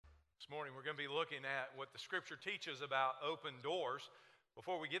morning we're going to be looking at what the scripture teaches about open doors.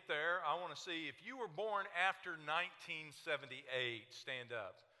 Before we get there, I want to see if you were born after 1978, stand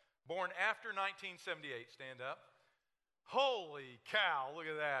up. Born after 1978, stand up. Holy cow, look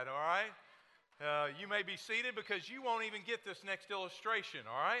at that, all right? You may be seated because you won't even get this next illustration,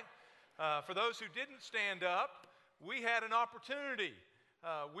 all right? For those who didn't stand up, we had an opportunity.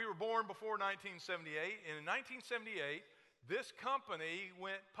 We were born before 1978, and in 1978, this company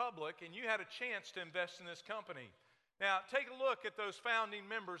went public, and you had a chance to invest in this company. Now, take a look at those founding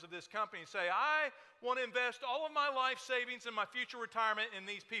members of this company and say, I want to invest all of my life savings and my future retirement in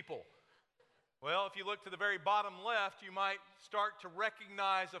these people. Well, if you look to the very bottom left, you might start to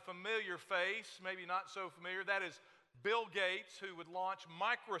recognize a familiar face, maybe not so familiar. That is Bill Gates, who would launch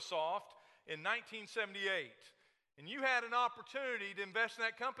Microsoft in 1978. And you had an opportunity to invest in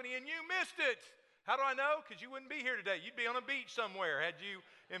that company, and you missed it. How do I know? Because you wouldn't be here today. You'd be on a beach somewhere had you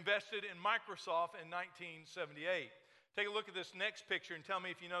invested in Microsoft in 1978. Take a look at this next picture and tell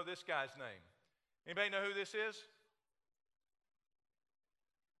me if you know this guy's name. Anybody know who this is?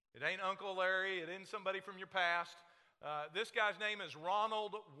 It ain't Uncle Larry. It isn't somebody from your past. This guy's name is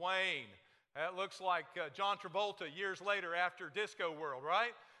Ronald Wayne. That looks like John Travolta years later after Disco World,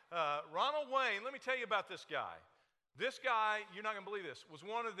 right? Ronald Wayne, let me tell you about this guy. This guy, you're not going to believe this, was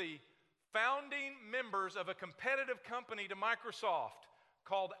one of the founding members of a competitive company to Microsoft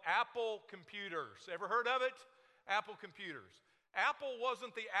called Apple Computers. Ever heard of it? Apple Computers. Apple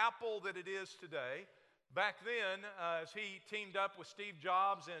wasn't the Apple that it is today. Back then, as he teamed up with Steve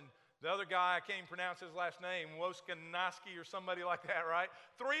Jobs and the other guy, I can't even pronounce his last name, Wojciechowski or somebody like that, right?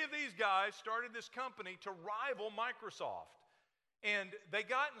 Three of these guys started this company to rival Microsoft. And they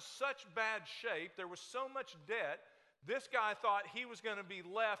got in such bad shape, there was so much debt, this guy thought he was going to be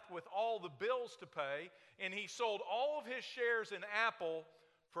left with all the bills to pay, and he sold all of his shares in Apple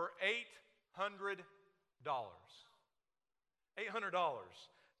for $800. $800.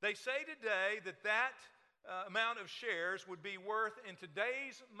 They say today that amount of shares would be worth, in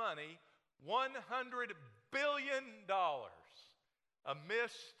today's money, $100 billion. A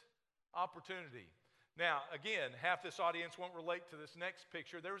missed opportunity. Now, again, half this audience won't relate to this next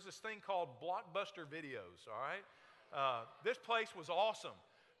picture. There was this thing called Blockbuster Videos, all right? This place was awesome.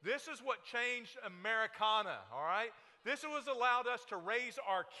 This is what changed Americana, all right? This was allowed us to raise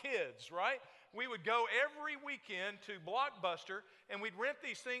our kids, right? We would go every weekend to Blockbuster, and we'd rent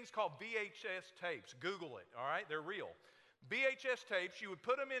these things called VHS tapes. Google it, all right? They're real. VHS tapes, you would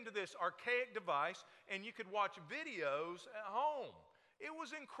put them into this archaic device, and you could watch videos at home. It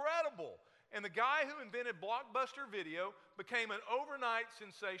was incredible. And the guy who invented Blockbuster Video became an overnight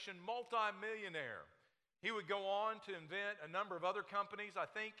sensation, multi-millionaire. He would go on to invent a number of other companies. I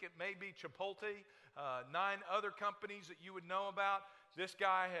think it may be Chipotle, 9 other companies that you would know about. This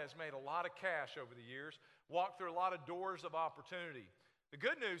guy has made a lot of cash over the years, walked through a lot of doors of opportunity. The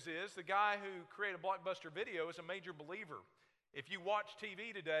good news is the guy who created Blockbuster Video is a major believer. If you watch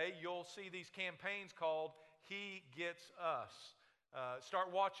TV today, you'll see these campaigns called He Gets Us.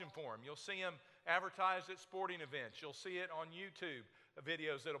 Start watching for him. You'll see him advertised at sporting events. You'll see it on YouTube,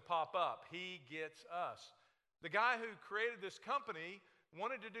 videos that'll pop up. He Gets Us. The guy who created this company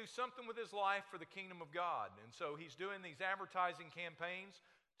wanted to do something with his life for the kingdom of God. And so he's doing these advertising campaigns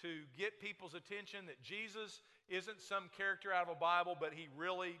to get people's attention that Jesus isn't some character out of a Bible, but he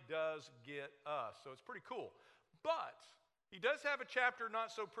really does get us. So it's pretty cool. But he does have a chapter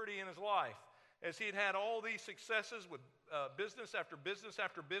not so pretty in his life. As he had had all these successes with business after business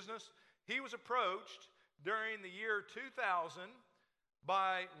after business, he was approached during the year 2000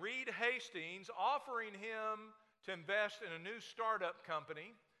 by Reed Hastings offering him to invest in a new startup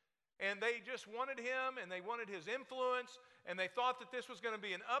company. And they just wanted him, and they wanted his influence, and they thought that this was going to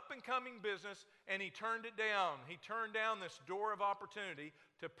be an up-and-coming business, and he turned it down. He turned down this door of opportunity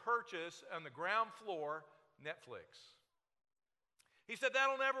to purchase on the ground floor Netflix. He said,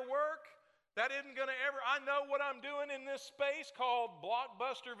 that'll never work. That isn't going to ever, I know what I'm doing in this space called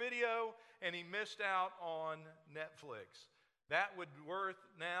Blockbuster Video, and he missed out on Netflix. That would be worth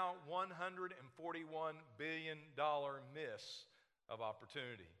now $141 billion miss of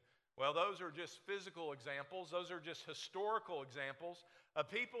opportunity. Well, those are just physical examples. Those are just historical examples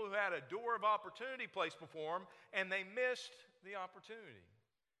of people who had a door of opportunity placed before them, and they missed the opportunity.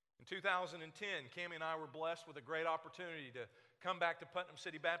 In 2010, Cammie and I were blessed with a great opportunity to come back to Putnam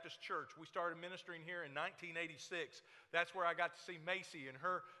City Baptist Church. We started ministering here in 1986. That's where I got to see Macy and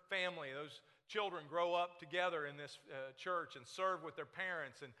her family. Those children grow up together in this church and serve with their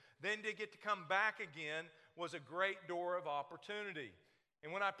parents. And then to get to come back again was a great door of opportunity.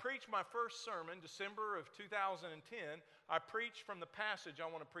 And when I preached my first sermon, December of 2010, I preached from the passage I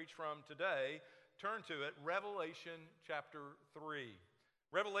want to preach from today. Turn to it, Revelation chapter 3.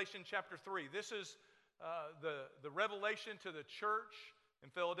 Revelation chapter 3. This is the revelation to the church in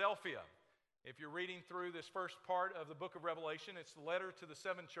Philadelphia. If you're reading through this first part of the book of Revelation, it's the letter to the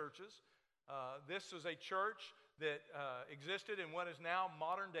 7 churches. This is a church that existed in what is now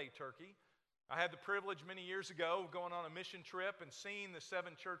modern-day Turkey. I had the privilege many years ago of going on a mission trip and seeing the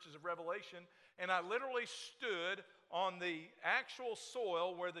 7 churches of Revelation, and I literally stood on the actual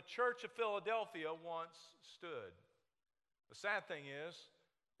soil where the church of Philadelphia once stood. The sad thing is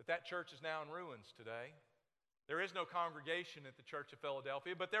that church is now in ruins today. There is no congregation at the church of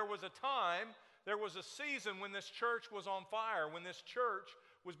Philadelphia, but there was a time, there was a season when this church was on fire, when this church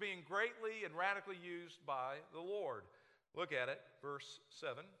was being greatly and radically used by the Lord. Look at it, verse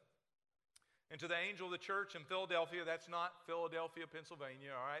 7. And to the angel of the church in Philadelphia, that's not Philadelphia,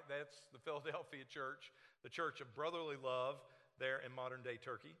 Pennsylvania, all right? That's the Philadelphia church, the church of brotherly love there in modern-day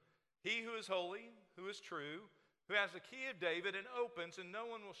Turkey. He who is holy, who is true, who has the key of David and opens and no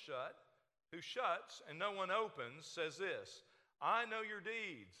one will shut, who shuts and no one opens, says this, I know your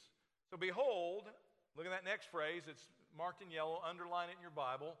deeds. So behold, look at that next phrase, it's marked in yellow, underline it in your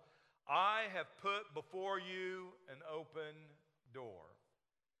Bible. I have put before you an open door.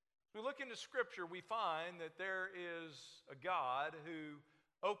 As we look into Scripture, we find that there is a God who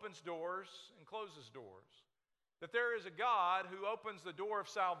opens doors and closes doors. That there is a God who opens the door of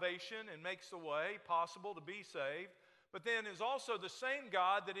salvation and makes the way possible to be saved, but then is also the same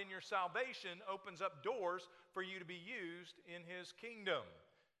God that in your salvation opens up doors for you to be used in His kingdom.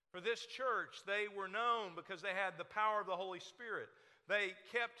 For this church, they were known because they had the power of the Holy Spirit. They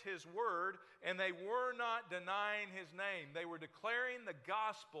kept His word, and they were not denying His name. They were declaring the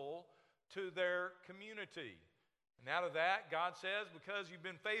gospel to their community. And out of that, God says, because you've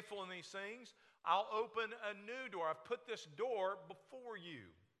been faithful in these things, I'll open a new door. I've put this door before you.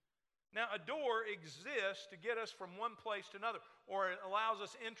 Now, a door exists to get us from one place to another, or it allows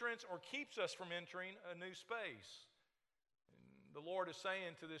us entrance or keeps us from entering a new space. And the Lord is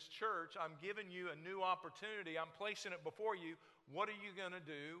saying to this church, I'm giving you a new opportunity. I'm placing it before you. What are you going to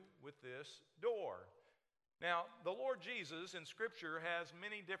do with this door? Now, the Lord Jesus in Scripture has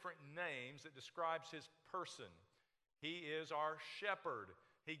many different names that describes His person. He is our shepherd.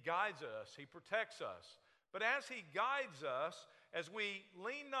 He guides us. He protects us. But as He guides us, as we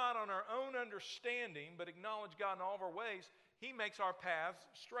lean not on our own understanding, but acknowledge God in all of our ways, He makes our paths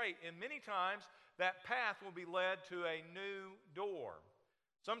straight. And many times, that path will be led to a new door.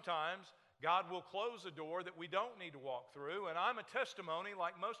 Sometimes, God will close a door that we don't need to walk through. And I'm a testimony,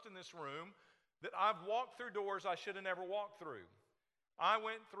 like most in this room, that I've walked through doors I should have never walked through. I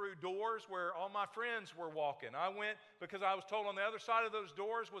went through doors where all my friends were walking. I went because I was told on the other side of those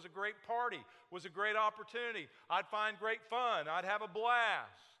doors was a great party, was a great opportunity. I'd find great fun. I'd have a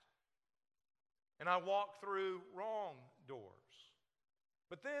blast. And I walked through wrong doors.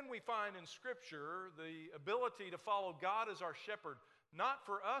 But then we find in Scripture the ability to follow God as our shepherd, not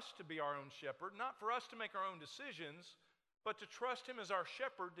for us to be our own shepherd, not for us to make our own decisions, but to trust Him as our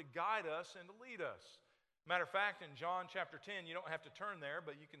shepherd to guide us and to lead us. Matter of fact, in John chapter 10, you don't have to turn there,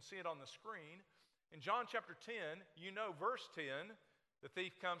 but you can see it on the screen. In John chapter 10, you know verse 10, the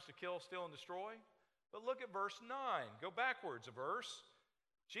thief comes to kill, steal, and destroy. But look at verse 9. Go backwards a verse.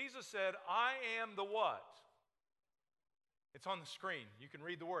 Jesus said, I am the what? It's on the screen. You can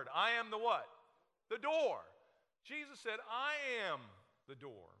read the word. I am the what? The door. Jesus said, I am the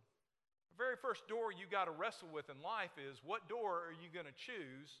door. The very first door you got to wrestle with in life is, what door are you going to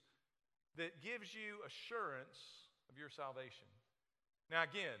choose that gives you assurance of your salvation? Now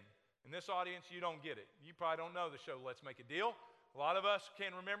again, in this audience, you don't get it. You probably don't know the show Let's Make a Deal. A lot of us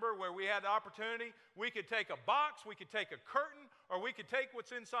can remember where we had the opportunity. We could take a box, we could take a curtain, or we could take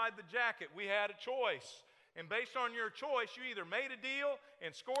what's inside the jacket. We had a choice. And based on your choice, you either made a deal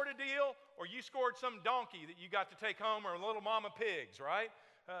and scored a deal, or you scored some donkey that you got to take home, or little mama pigs, right?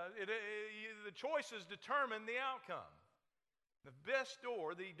 The choices determine the outcome. The best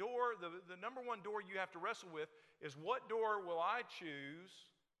door, the number one door you have to wrestle with is, what door will I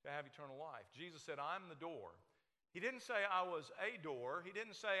choose to have eternal life? Jesus said, I'm the door. He didn't say I was a door. He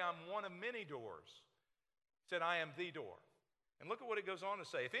didn't say I'm one of many doors. He said, I am the door. And look at what it goes on to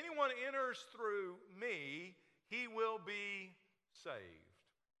say. If anyone enters through me, he will be saved.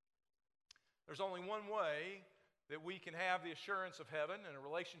 There's only one way that we can have the assurance of heaven and a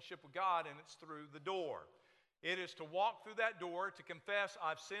relationship with God, and it's through the door. It is to walk through that door, to confess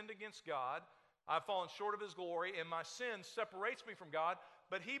I've sinned against God, I've fallen short of His glory, and my sin separates me from God,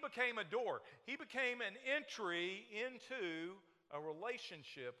 but He became a door. He became an entry into a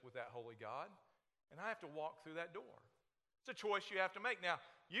relationship with that holy God, and I have to walk through that door. It's a choice you have to make. Now,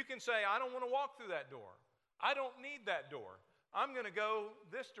 you can say, I don't want to walk through that door. I don't need that door. I'm going to go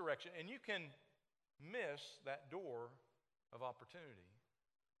this direction. And you can miss that door of opportunity.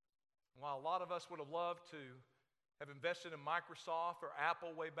 While a lot of us would have loved to have invested in Microsoft or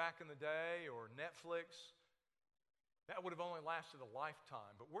Apple way back in the day or Netflix, that would have only lasted a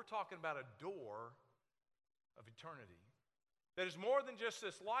lifetime. But we're talking about a door of eternity that is more than just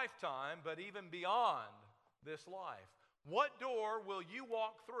this lifetime, but even beyond this life. What door will you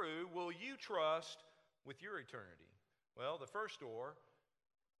walk through, will you trust with your eternity? Well, the first door,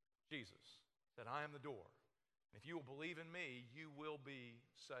 Jesus said, I am the door. And if you will believe in me, you will be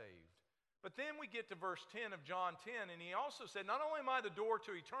saved. But then we get to verse 10 of John 10, and he also said, not only am I the door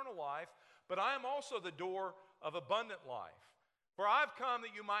to eternal life, but I am also the door of abundant life. For I've come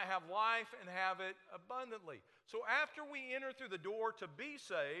that you might have life and have it abundantly. So after we enter through the door to be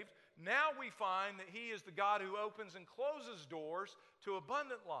saved, now we find that he is the God who opens and closes doors to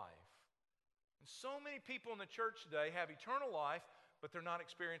abundant life. And so many people in the church today have eternal life, but they're not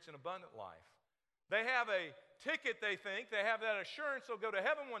experiencing abundant life. They have a ticket, they think. They have that assurance they'll go to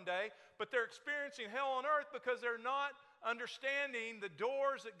heaven one day, but they're experiencing hell on earth because they're not understanding the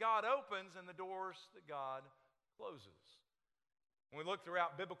doors that God opens and the doors that God closes. When we look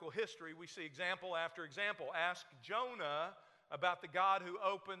throughout biblical history, we see example after example. Ask Jonah about the God who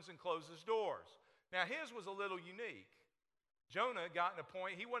opens and closes doors. Now, his was a little unique. Jonah got to a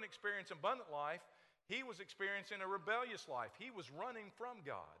point, he wasn't experiencing abundant life. He was experiencing a rebellious life. He was running from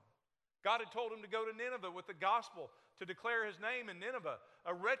God. God had told him to go to Nineveh with the gospel to declare his name in Nineveh,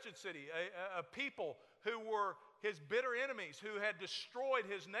 a wretched city, a people who were his bitter enemies, who had destroyed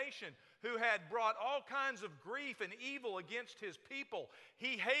his nation, who had brought all kinds of grief and evil against his people.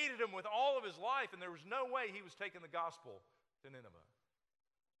 He hated them with all of his life, and there was no way he was taking the gospel to Nineveh.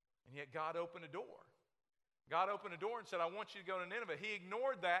 And yet God opened a door. God opened a door and said, I want you to go to Nineveh. He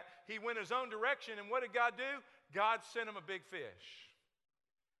ignored that. He went his own direction, and what did God do? God sent him a big fish.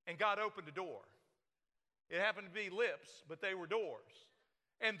 And God opened a door. It happened to be lips, but they were doors.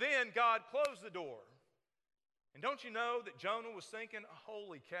 And then God closed the door. And don't you know that Jonah was thinking,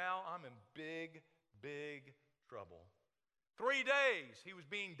 holy cow, I'm in big, big trouble. 3 days he was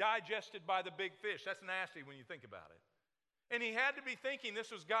being digested by the big fish. That's nasty when you think about it. And he had to be thinking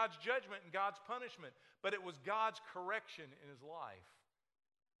this was God's judgment and God's punishment, but it was God's correction in his life.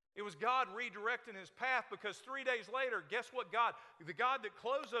 It was God redirecting his path, because 3 days later, guess what the God that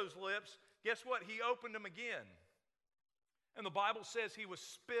closed those lips, guess what? He opened them again. And the Bible says he was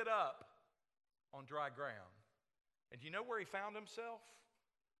spit up on dry ground. And do you know where he found himself?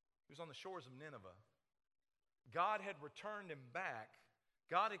 He was on the shores of Nineveh. God had returned him back.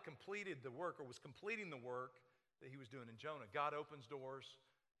 God had completed the work, or was completing the work that he was doing in Jonah. God opens doors,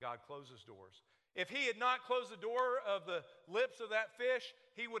 God closes doors. If he had not closed the door of the lips of that fish,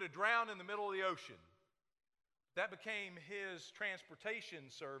 he would have drowned in the middle of the ocean. That became his transportation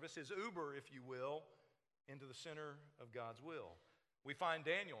service, his Uber, if you will, into the center of God's will. We find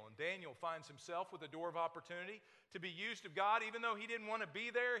Daniel, and Daniel finds himself with a door of opportunity to be used of God. Even though he didn't want to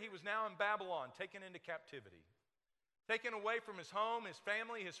be there, he was now in Babylon, taken into captivity. Taken away from his home, his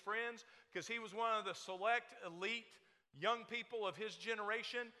family, his friends, because he was one of the select, elite young people of his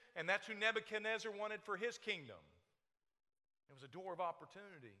generation, and that's who Nebuchadnezzar wanted for his kingdom. It was a door of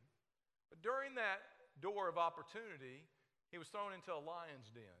opportunity. But during that door of opportunity, he was thrown into a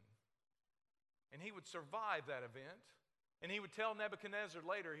lion's den. And he would survive that event. And he would tell Nebuchadnezzar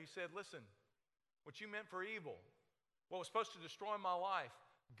later, he said, listen, what you meant for evil, what was supposed to destroy my life,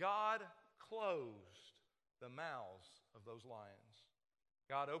 God closed the mouths of those lions.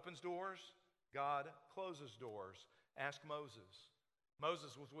 God opens doors, God closes doors. Ask Moses.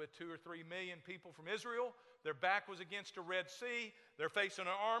 Moses was with 2 or 3 million people from Israel. Their back was against a Red Sea. They're facing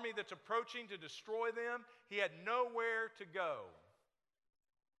an army that's approaching to destroy them. He had nowhere to go.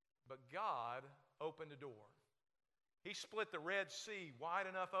 But God opened a door. He split the Red Sea wide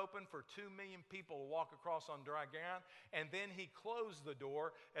enough open for 2 million people to walk across on dry ground, and then he closed the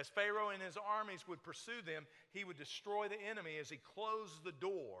door. As Pharaoh and his armies would pursue them, he would destroy the enemy as he closed the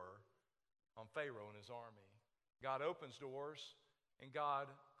door on Pharaoh and his army. God opens doors, and God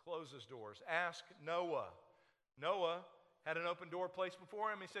closes doors. Ask Noah. Noah had an open door placed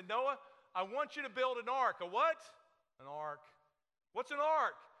before him. He said, Noah, I want you to build an ark. A what? An ark. What's an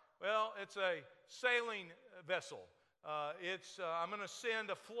ark? Well, it's a sailing vessel. I'm going to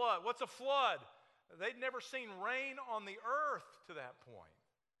send a flood. What's a flood? They'd never seen rain on the earth to that point.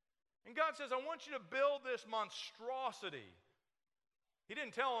 And God says, I want you to build this monstrosity. He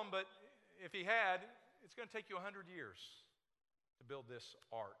didn't tell them, but if he had, it's going to take you 100 years. to build this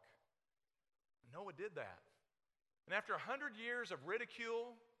ark. Noah did that. And after 100 years of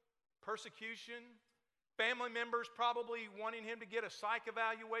ridicule, persecution, family members probably wanting him to get a psych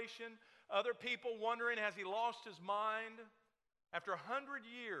evaluation, other people wondering, has he lost his mind? After 100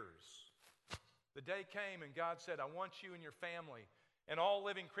 years, the day came and God said, I want you and your family and all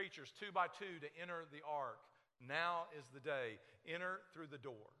living creatures, 2 by 2, to enter the ark. Now is the day. Enter through the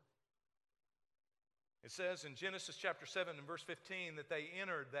door. It says in Genesis chapter 7 and verse 15 that they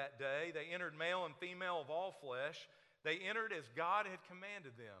entered that day. They entered male and female of all flesh. They entered as God had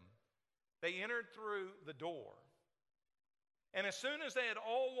commanded them. They entered through the door. And as soon as they had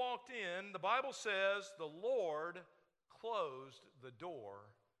all walked in, the Bible says the Lord closed the door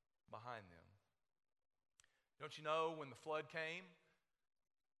behind them. Don't you know when the flood came?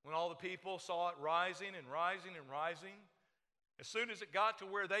 When all the people saw it rising and rising and rising, as soon as it got to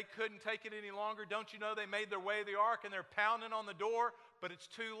where they couldn't take it any longer, don't you know they made their way to the ark and they're pounding on the door, but it's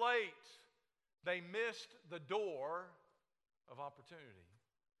too late. They missed the door of opportunity.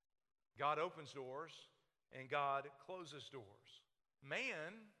 God opens doors and God closes doors.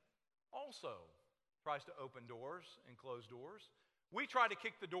 Man also tries to open doors and close doors. We try to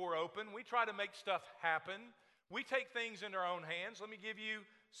kick the door open. We try to make stuff happen. We take things into our own hands. Let me give you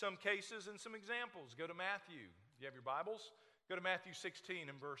some cases and some examples. Go to Matthew. If you have your Bibles, go to Matthew 16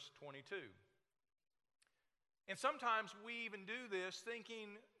 and verse 22. And sometimes we even do this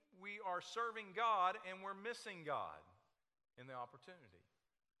thinking we are serving God and we're missing God in the opportunity.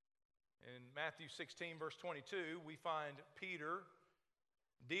 In Matthew 16 verse 22, we find Peter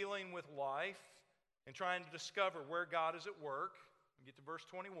dealing with life and trying to discover where God is at work. We get to verse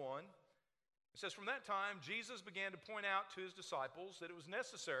 21. It says, from that time, Jesus began to point out to his disciples that it was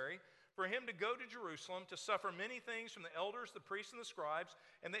necessary for him to go to Jerusalem to suffer many things from the elders, the priests, and the scribes,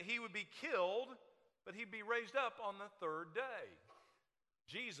 and that he would be killed, but he'd be raised up on the third day.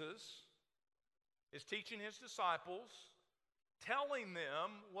 Jesus is teaching his disciples, telling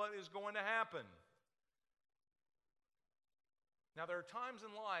them what is going to happen. Now, there are times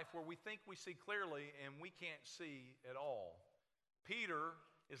in life where we think we see clearly and we can't see at all. Peter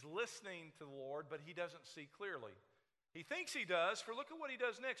is listening to the Lord, but he doesn't see clearly. He thinks he does, for look at what he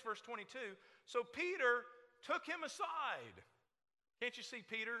does next, verse 22. So Peter took him aside. Can't you see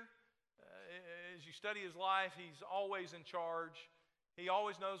Peter? As you study his life, he's always in charge. He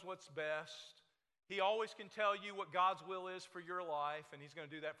always knows what's best. He always can tell you what God's will is for your life, and he's going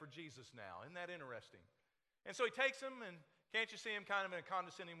to do that for Jesus now. Isn't that interesting? And so he takes him, and can't you see him kind of in a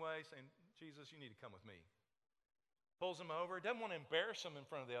condescending way, saying, Jesus, you need to come with me. Pulls him over. Doesn't want to embarrass him in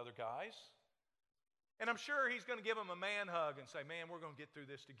front of the other guys. And I'm sure he's going to give him a man hug and say, man, we're going to get through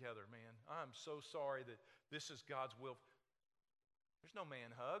this together, man. I'm so sorry that this is God's will. There's no man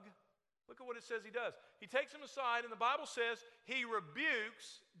hug. Look at what it says he does. He takes him aside, and the Bible says he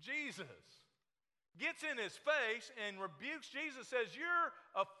rebukes Jesus. Gets in his face and rebukes Jesus, says, you're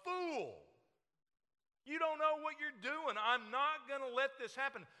a fool. You don't know what you're doing. I'm not going to let this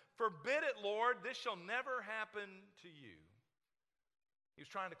happen. Forbid it, Lord. This shall never happen to you. He was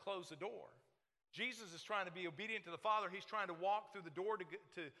trying to close the door. Jesus is trying to be obedient to the Father. He's trying to walk through the door to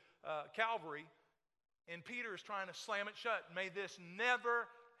Calvary. And Peter is trying to slam it shut. May this never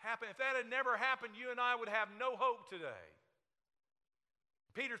happen. If that had never happened, you and I would have no hope today.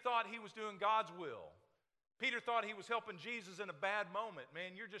 Peter thought he was doing God's will. Peter thought he was helping Jesus in a bad moment.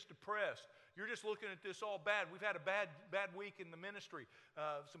 Man, you're just depressed. You're just looking at this all bad. We've had a bad week in the ministry.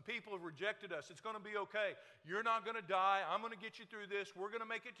 Some people have rejected us. It's going to be okay. You're not going to die. I'm going to get you through this. We're going to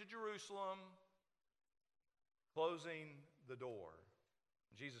make it to Jerusalem. Closing the door.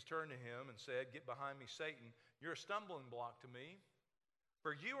 Jesus turned to him and said, get behind me, Satan. You're a stumbling block to me.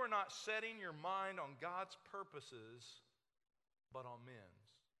 For you are not setting your mind on God's purposes, but on men's.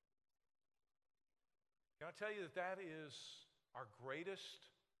 Can I tell you that that is our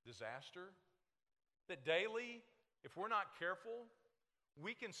greatest disaster? That daily, if we're not careful,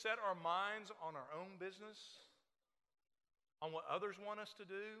 we can set our minds on our own business, on what others want us to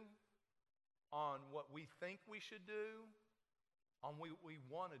do, on what we think we should do, on what we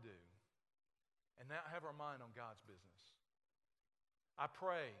want to do, and not have our mind on God's business. I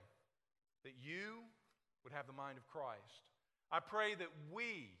pray that you would have the mind of Christ. I pray that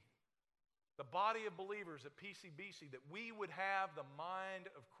we, the body of believers at PCBC, that we would have the mind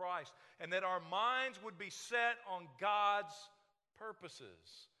of Christ and that our minds would be set on God's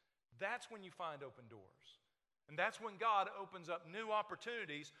purposes. That's when you find open doors. And that's when God opens up new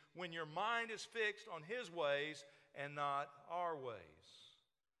opportunities, when your mind is fixed on His ways and not our ways.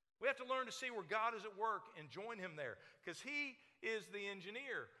 We have to learn to see where God is at work and join Him there, because He is the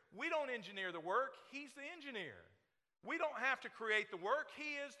engineer. We don't engineer the work. He's the engineer. We don't have to create the work.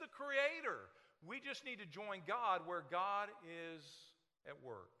 He is the creator. We just need to join God where God is at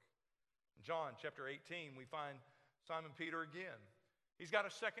work. In John chapter 18, we find Simon Peter again. He's got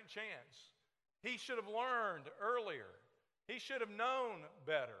a second chance. He should have learned earlier. He should have known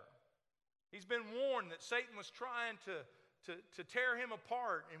better. He's been warned that Satan was trying to tear him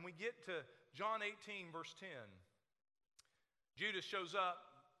apart. And we get to John 18, verse 10. Judas shows up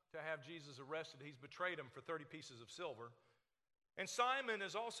to have Jesus arrested. He's betrayed him for 30 pieces of silver. And Simon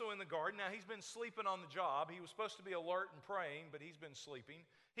is also in the garden. Now, he's been sleeping on the job. He was supposed to be alert and praying, but he's been sleeping.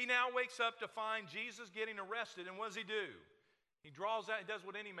 He now wakes up to find Jesus getting arrested. And what does he do? He draws out, he does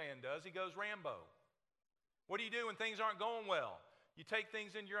what any man does. He goes Rambo. What do you do when things aren't going well? You take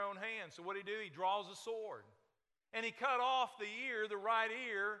things into your own hands. So what did he do? He draws a sword. And he cut off the right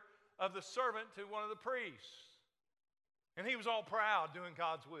ear of the servant to one of the priests. And he was all proud doing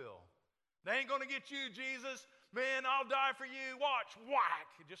God's will. They ain't going to get you, Jesus. Man, I'll die for you. Watch,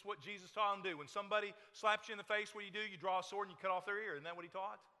 whack. Just what Jesus taught him to do. When somebody slaps you in the face, what do? You draw a sword and you cut off their ear. Isn't that what he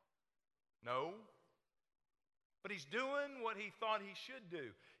taught? No. But he's doing what he thought he should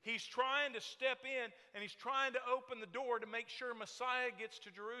do. He's trying to step in and he's trying to open the door to make sure Messiah gets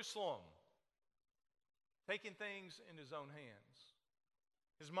to Jerusalem. Taking things in his own hands.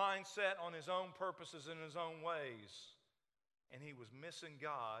 His mind set on his own purposes and his own ways. And he was missing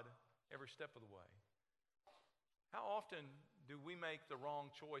God every step of the way. How often do we make the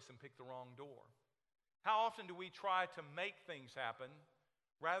wrong choice and pick the wrong door? How often do we try to make things happen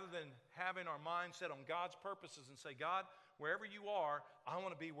rather than having our mind set on God's purposes and say, God, wherever you are, I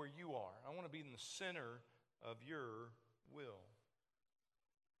want to be where you are. I want to be in the center of your will.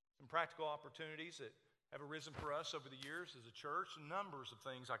 Some practical opportunities that have arisen for us over the years as a church, numbers of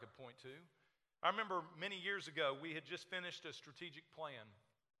things I could point to. I remember many years ago, we had just finished a strategic plan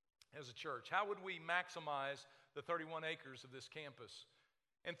as a church. How would we maximize the 31 acres of this campus?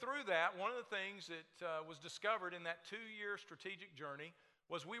 And through that, one of the things that was discovered in that 2-year strategic journey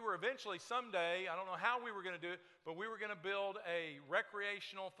was we were eventually someday, I don't know how we were going to do it, but we were going to build a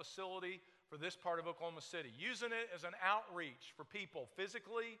recreational facility for this part of Oklahoma City, using it as an outreach for people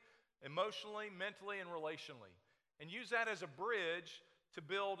physically, emotionally, mentally, and relationally, and use that as a bridge to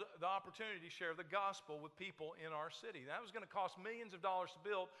build the opportunity to share the gospel with people in our city. That was going to cost millions of dollars to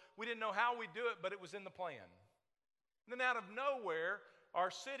build. We didn't know how we'd do it, but it was in the plan. And then out of nowhere, our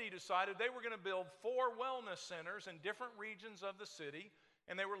city decided they were going to build 4 wellness centers in different regions of the city,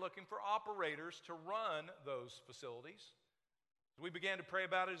 and they were looking for operators to run those facilities. As we began to pray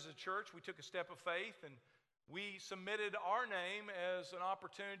about it as a church, we took a step of faith, and we submitted our name as an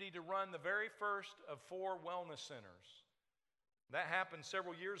opportunity to run the very first of 4 wellness centers. That happened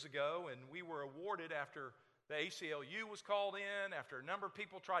several years ago, and we were awarded after the ACLU was called in, after a number of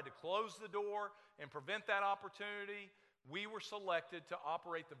people tried to close the door and prevent that opportunity. We were selected to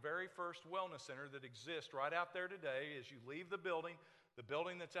operate the very first wellness center that exists right out there today. As you leave the building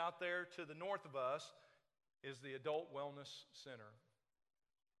that's out there to the north of us is the Adult Wellness Center.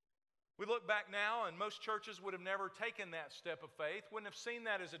 We look back now, and most churches would have never taken that step of faith, wouldn't have seen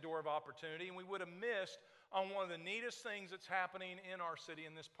that as a door of opportunity, and we would have missed on one of the neatest things that's happening in our city,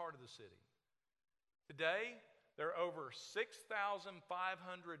 in this part of the city. Today, there are over 6,500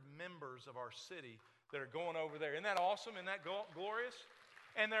 members of our city that are going over there. Isn't that awesome? Isn't that glorious?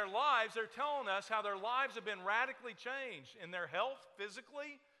 And their lives, they're telling us how their lives have been radically changed in their health,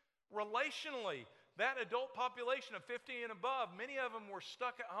 physically, relationally. That adult population of 50 and above, many of them were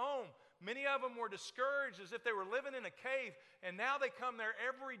stuck at home. Many of them were discouraged as if they were living in a cave, and now they come there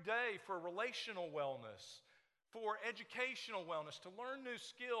every day for relational wellness, for educational wellness, to learn new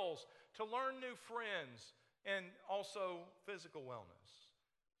skills, to learn new friends, and also physical wellness.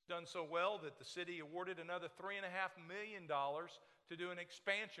 It's done so well that the city awarded another $3.5 million to do an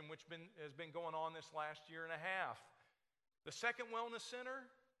expansion, which has been going on this last year and a half. The second wellness center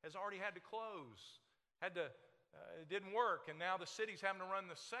has already had to close, it didn't work, and now the city's having to run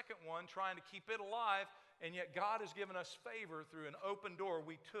the second one, trying to keep it alive, and yet God has given us favor through an open door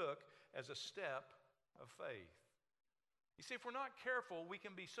we took as a step of faith. You see, if we're not careful, we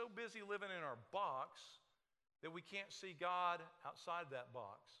can be so busy living in our box that we can't see God outside that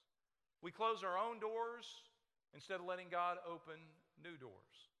box. We close our own doors instead of letting God open new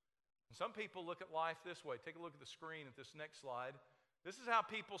doors. And some people look at life this way. Take a look at the screen at this next slide. This is how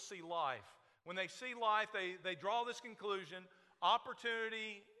people see life. When they see life, they draw this conclusion: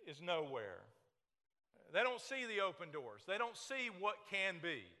 opportunity is nowhere. They don't see the open doors. They don't see what can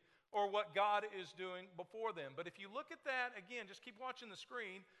be or what God is doing before them. But if you look at that, again, just keep watching the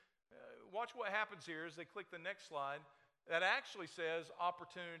screen. Watch what happens here as they click the next slide. That actually says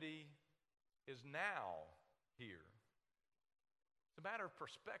opportunity is now here. It's a matter of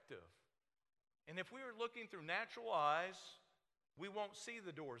perspective. And if we are looking through natural eyes, we won't see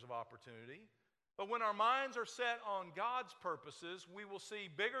the doors of opportunity. But when our minds are set on God's purposes, we will see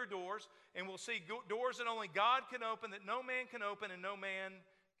bigger doors, and we'll see doors that only God can open, that no man can open and no man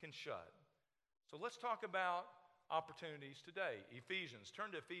can shut. So let's talk about opportunities today. Ephesians.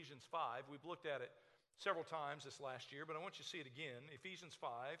 Turn to Ephesians 5. We've looked at it several times this last year, but I want you to see it again. Ephesians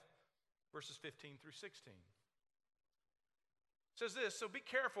 5, verses 15 through 16. It says this, "So be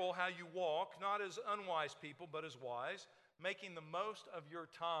careful how you walk, not as unwise people, but as wise, making the most of your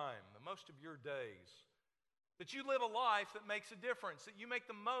time, the most of your days. That you live a life that makes a difference, that you make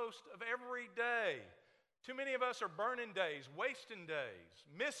the most of every day. Too many of us are burning days, wasting days,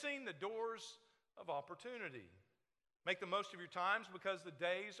 missing the doors of opportunity. Make the most of your times because the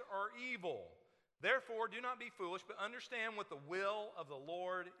days are evil. Therefore, do not be foolish, but understand what the will of the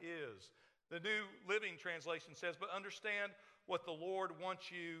Lord is." The New Living Translation says, "But understand what the Lord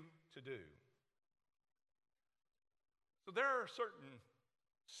wants you to do." So there are certain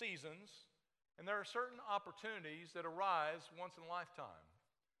seasons and there are certain opportunities that arise once in a lifetime.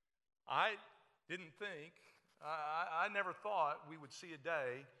 I never thought we would see a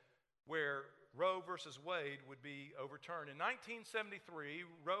day where Roe versus Wade would be overturned. In 1973,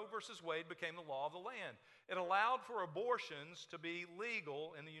 Roe versus Wade became the law of the land. It allowed for abortions to be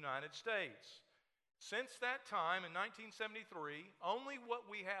legal in the United States. Since that time, in 1973, only what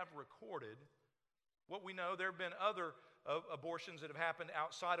we have recorded, what we know, there have been other abortions that have happened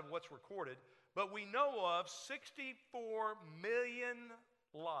outside of what's recorded, but we know of 64 million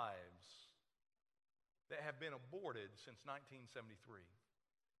lives that have been aborted since 1973.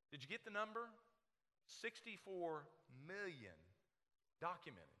 Did you get the number? 64 million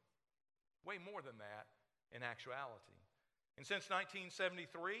documented. Way more than that in actuality. And since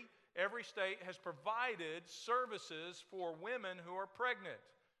 1973, every state has provided services for women who are pregnant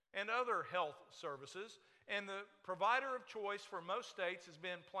and other health services. And the provider of choice for most states has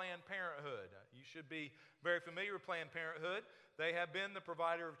been Planned Parenthood. You should be very familiar with Planned Parenthood. They have been the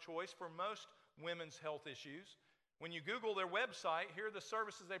provider of choice for most women's health issues. When you Google their website, here are the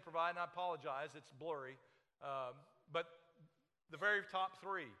services they provide, and I apologize, it's blurry, but the very top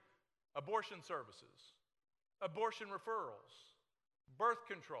three: abortion services, abortion referrals, birth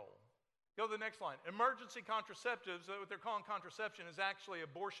control. Go to the next line. Emergency contraceptives, what they're calling contraception, is actually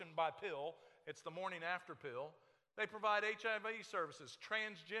abortion by pill. It's the morning after pill. They provide HIV services,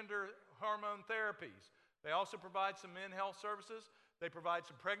 transgender hormone therapies. They also provide some men's health services. They provide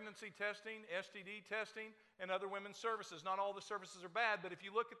some pregnancy testing, STD testing, and other women's services. Not all the services are bad, but if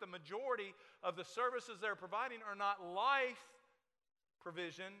you look at the majority of the services they're providing are not life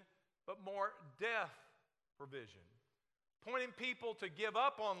provision, but more death provision. Pointing people to give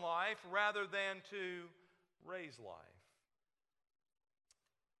up on life rather than to raise life.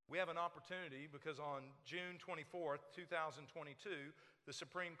 We have an opportunity because on June 24th, 2022, the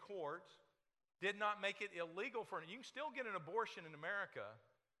Supreme Court did not make it illegal for you can still get an abortion in America.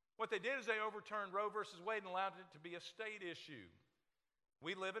 What they did is they overturned Roe versus Wade and allowed it to be a state issue.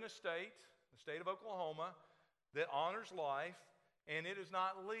 We live in a state, the state of Oklahoma, that honors life, and it is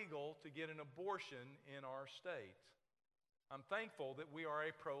not legal to get an abortion in our state. I'm thankful that we are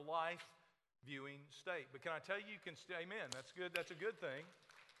a pro-life viewing state. But can I tell you can still, amen, that's good, that's a good thing.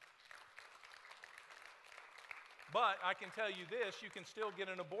 But I can tell you this, you can still get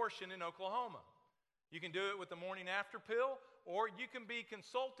an abortion in Oklahoma. You can do it with the morning after pill, or you can be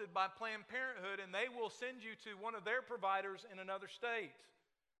consulted by Planned Parenthood and they will send you to one of their providers in another state.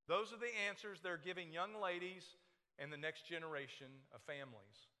 Those are the answers they're giving young ladies and the next generation of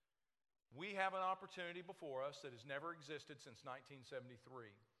families. We have an opportunity before us that has never existed since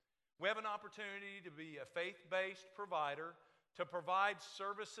 1973. We have an opportunity to be a faith-based provider, to provide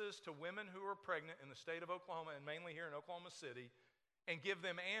services to women who are pregnant in the state of Oklahoma, and mainly here in Oklahoma City, and give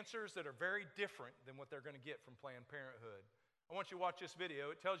them answers that are very different than what they're going to get from Planned Parenthood. I want you to watch this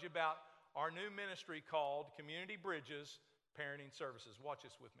video. It tells you about our new ministry called Community Bridges Parenting Services. Watch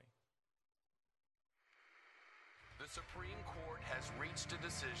this with me. The Supreme Court has reached a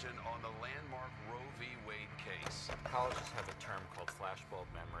decision on the landmark Roe v. Wade case. Colleges have a term called flashbulb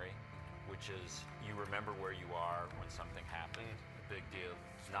memory, which is you remember where you are when something happened. A big deal.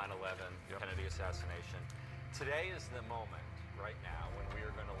 9/11, Kennedy assassination. Today is the moment, right now, when we are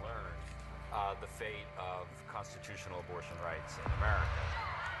going to learn the fate of constitutional abortion rights in America.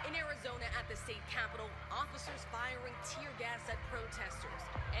 In Arizona at the state capitol, officers firing tear gas at protesters.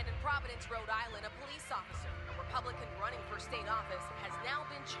 And in Providence, Rhode Island, a police officer, a Republican running for state office, has now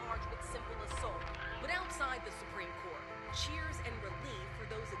been charged with simple assault. But outside the Supreme Court, cheers and relief for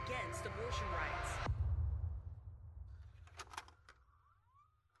those against abortion rights.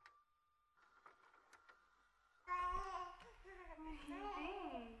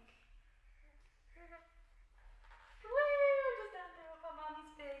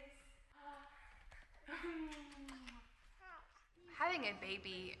 having a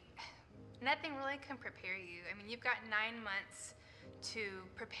baby, nothing really can prepare you. I mean, you've got 9 months to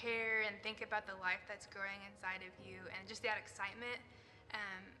prepare and think about the life that's growing inside of you, and just that excitement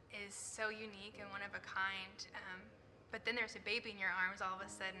is so unique and one of a kind. But then there's a baby in your arms all of a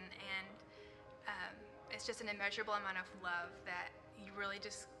sudden, and it's just an immeasurable amount of love that you really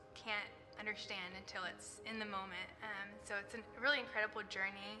just can't understand until it's in the moment. So it's a really incredible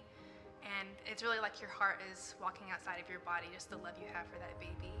journey, and it's really like your heart is walking outside of your body, just the love you have for that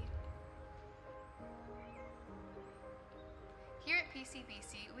baby. Here at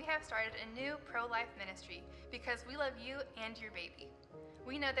PCBC, we have started a new pro-life ministry because we love you and your baby.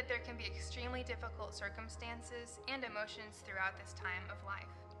 We know that there can be extremely difficult circumstances and emotions throughout this time of life.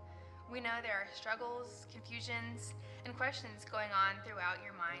 We know there are struggles, confusions, and questions going on throughout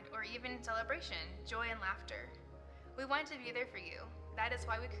your mind, or even celebration, joy, and laughter. We want to be there for you. That is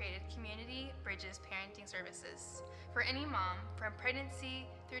why we created Community Bridges Parenting Services for any mom from pregnancy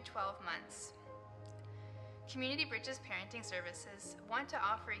through 12 months. Community Bridges Parenting Services want to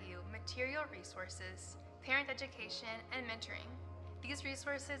offer you material resources, parent education, and mentoring. These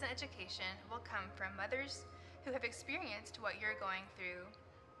resources and education will come from mothers who have experienced what you're going through,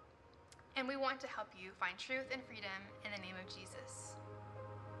 and we want to help you find truth and freedom in the name of Jesus.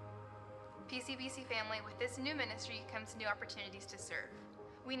 PCBC family, with this new ministry comes new opportunities to serve.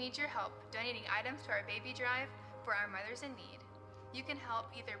 We need your help donating items to our baby drive for our mothers in need. You can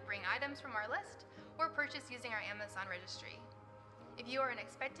help either bring items from our list or purchase using our Amazon registry. If you are an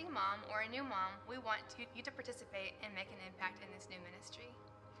expecting mom or a new mom, we want you to participate and make an impact in this new ministry.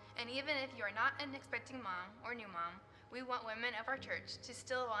 And even if you are not an expecting mom or new mom, we want women of our church to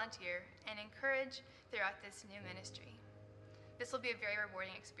still volunteer and encourage throughout this new ministry. This will be a very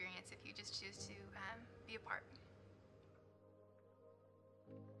rewarding experience if you just choose to be a part.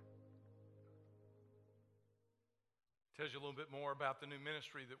 Tells you a little bit more about the new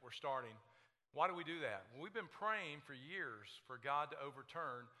ministry that we're starting. Why do we do that? Well, we've been praying for years for God to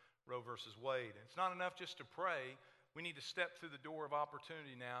overturn Roe versus Wade. It's not enough just to pray. We need to step through the door of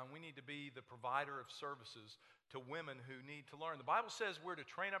opportunity now, and we need to be the provider of services to women who need to learn. The Bible says we're to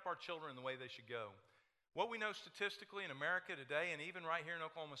train up our children in the way they should go. What we know statistically in America today, and even right here in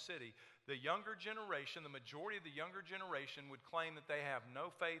Oklahoma City, the younger generation, the majority of the younger generation would claim that they have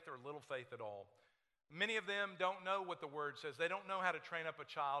no faith or little faith at all. Many of them don't know what the Word says. They don't know how to train up a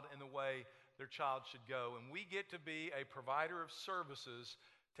child in the way their child should go. And we get to be a provider of services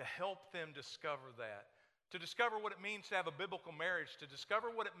to help them discover that, to discover what it means to have a biblical marriage, to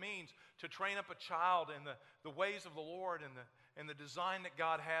discover what it means to train up a child in the ways of the Lord and the design that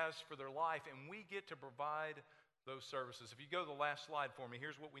God has for their life. And we get to provide those services. If you go to the last slide for me,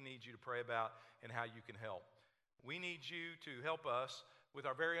 here's what we need you to pray about and how you can help. We need you to help us with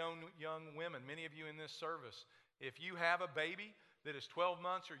our very own young women, many of you in this service. If you have a baby that is 12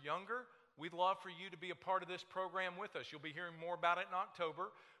 months or younger, we'd love for you to be a part of this program with us. You'll be hearing more about it in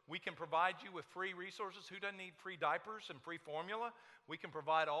October. We can provide you with free resources. Who doesn't need free diapers and free formula? We can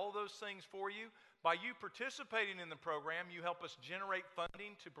provide all those things for you. By you participating in the program, you help us generate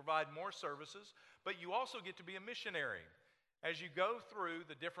funding to provide more services, but you also get to be a missionary. As you go through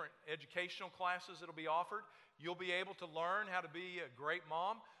the different educational classes that will be offered, you'll be able to learn how to be a great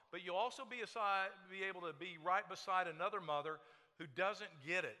mom, but you'll also be able to be right beside another mother who doesn't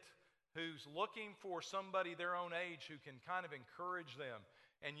get it, who's looking for somebody their own age who can kind of encourage them.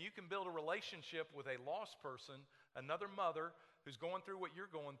 And you can build a relationship with a lost person, another mother who's going through what you're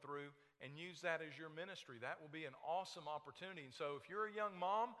going through, and use that as your ministry. That will be an awesome opportunity. And so if you're a young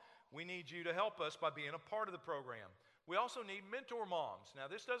mom, we need you to help us by being a part of the program. We also need mentor moms. Now,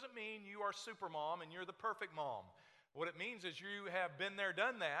 this doesn't mean you are super mom and you're the perfect mom. What it means is you have been there,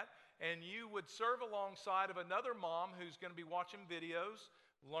 done that, and you would serve alongside of another mom who's going to be watching videos,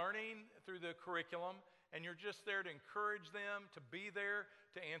 learning through the curriculum, and you're just there to encourage them, to be there,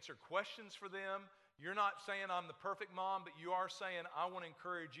 to answer questions for them. You're not saying I'm the perfect mom, but you are saying I want to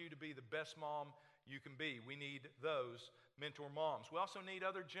encourage you to be the best mom you can be. We need those mentor moms. We also need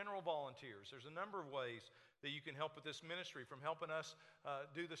other general volunteers. There's a number of ways that you can help with this ministry, from helping us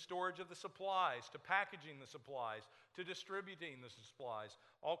do the storage of the supplies, to packaging the supplies, to distributing the supplies,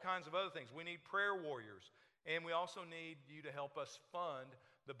 all kinds of other things. We need prayer warriors, and we also need you to help us fund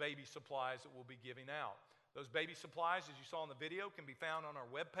the baby supplies that we'll be giving out. Those baby supplies, as you saw in the video, can be found on our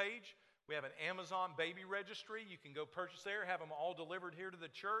webpage. We have an Amazon baby registry. You can go purchase there, have them all delivered here to the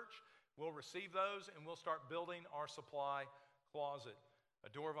church. We'll receive those, and we'll start building our supply closet,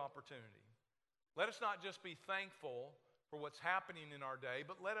 a door of opportunity. Let us not just be thankful for what's happening in our day,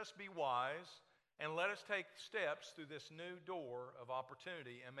 but let us be wise, and let us take steps through this new door of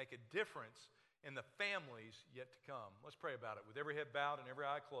opportunity and make a difference and the families yet to come. Let's pray about it with every head bowed and every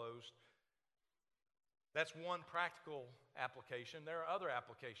eye closed. That's one practical application. There are other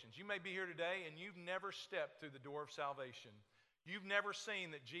applications. You may be here today and you've never stepped through the door of salvation. You've never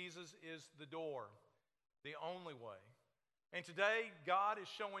seen that Jesus is the door, the only way. And today, God is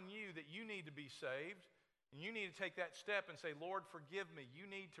showing you that you need to be saved, and you need to take that step and say, Lord, forgive me. You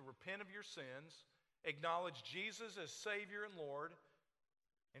need to repent of your sins, acknowledge Jesus as Savior and Lord,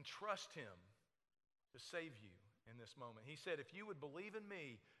 and trust Him to save you in this moment. He said, if you would believe in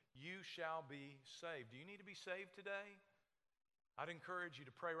me, you shall be saved. Do you need to be saved today? I'd encourage you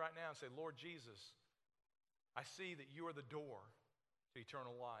to pray right now and say, Lord Jesus, I see that you are the door to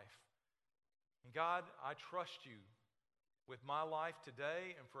eternal life. And God, I trust you with my life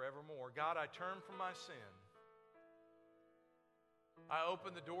today and forevermore. God, I turn from my sin. I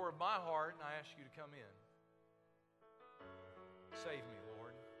open the door of my heart and I ask you to come in. Save me,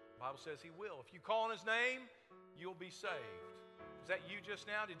 Lord. The Bible says He will. If you call on His name, you'll be saved. Is that you just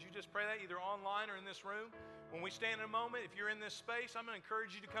now? Did you just pray that either online or in this room? When we stand in a moment, if you're in this space, I'm going to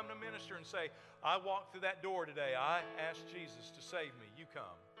encourage you to come to minister and say, I walked through that door today. I asked Jesus to save me. You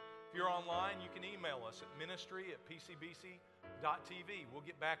come. If you're online, you can email us at ministry@pcbc.tv. We'll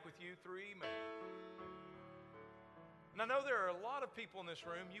get back with you through email. And I know there are a lot of people in this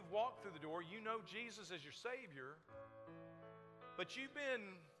room, you've walked through the door, you know Jesus as your Savior, but your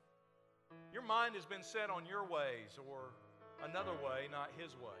mind has been set on your ways or another way, not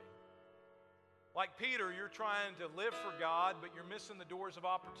His way. Like Peter, you're trying to live for God, but you're missing the doors of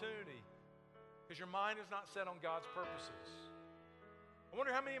opportunity because your mind is not set on God's purposes. I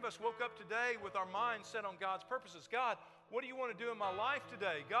wonder how many of us woke up today with our minds set on God's purposes. God, what do you want to do in my life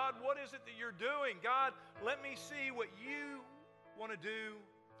today? God, what is it that you're doing? God, let me see what you want to do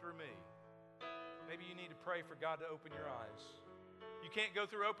through me. Maybe you need to pray for God to open your eyes. You can't go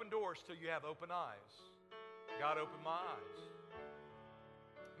through open doors till you have open eyes. God, open my eyes.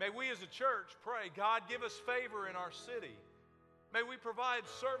 May we as a church pray, God, give us favor in our city. May we provide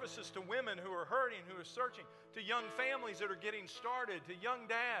services to women who are hurting, who are searching, to young families that are getting started, to young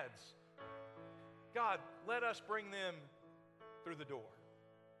dads. God, let us bring them through the door.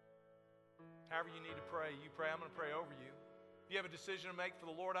 However you need to pray, you pray. I'm going to pray over you. If you have a decision to make for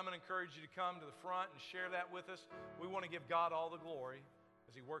the Lord, I'm going to encourage you to come to the front and share that with us. We want to give God all the glory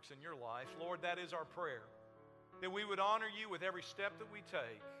as He works in your life. Lord, that is our prayer. That we would honor you with every step that we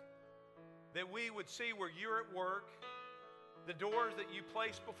take. That we would see where you're at work, the doors that you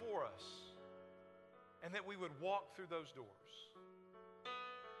place before us, and that we would walk through those doors.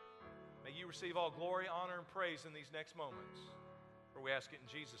 May you receive all glory, honor, and praise in these next moments, for we ask it in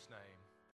Jesus' name.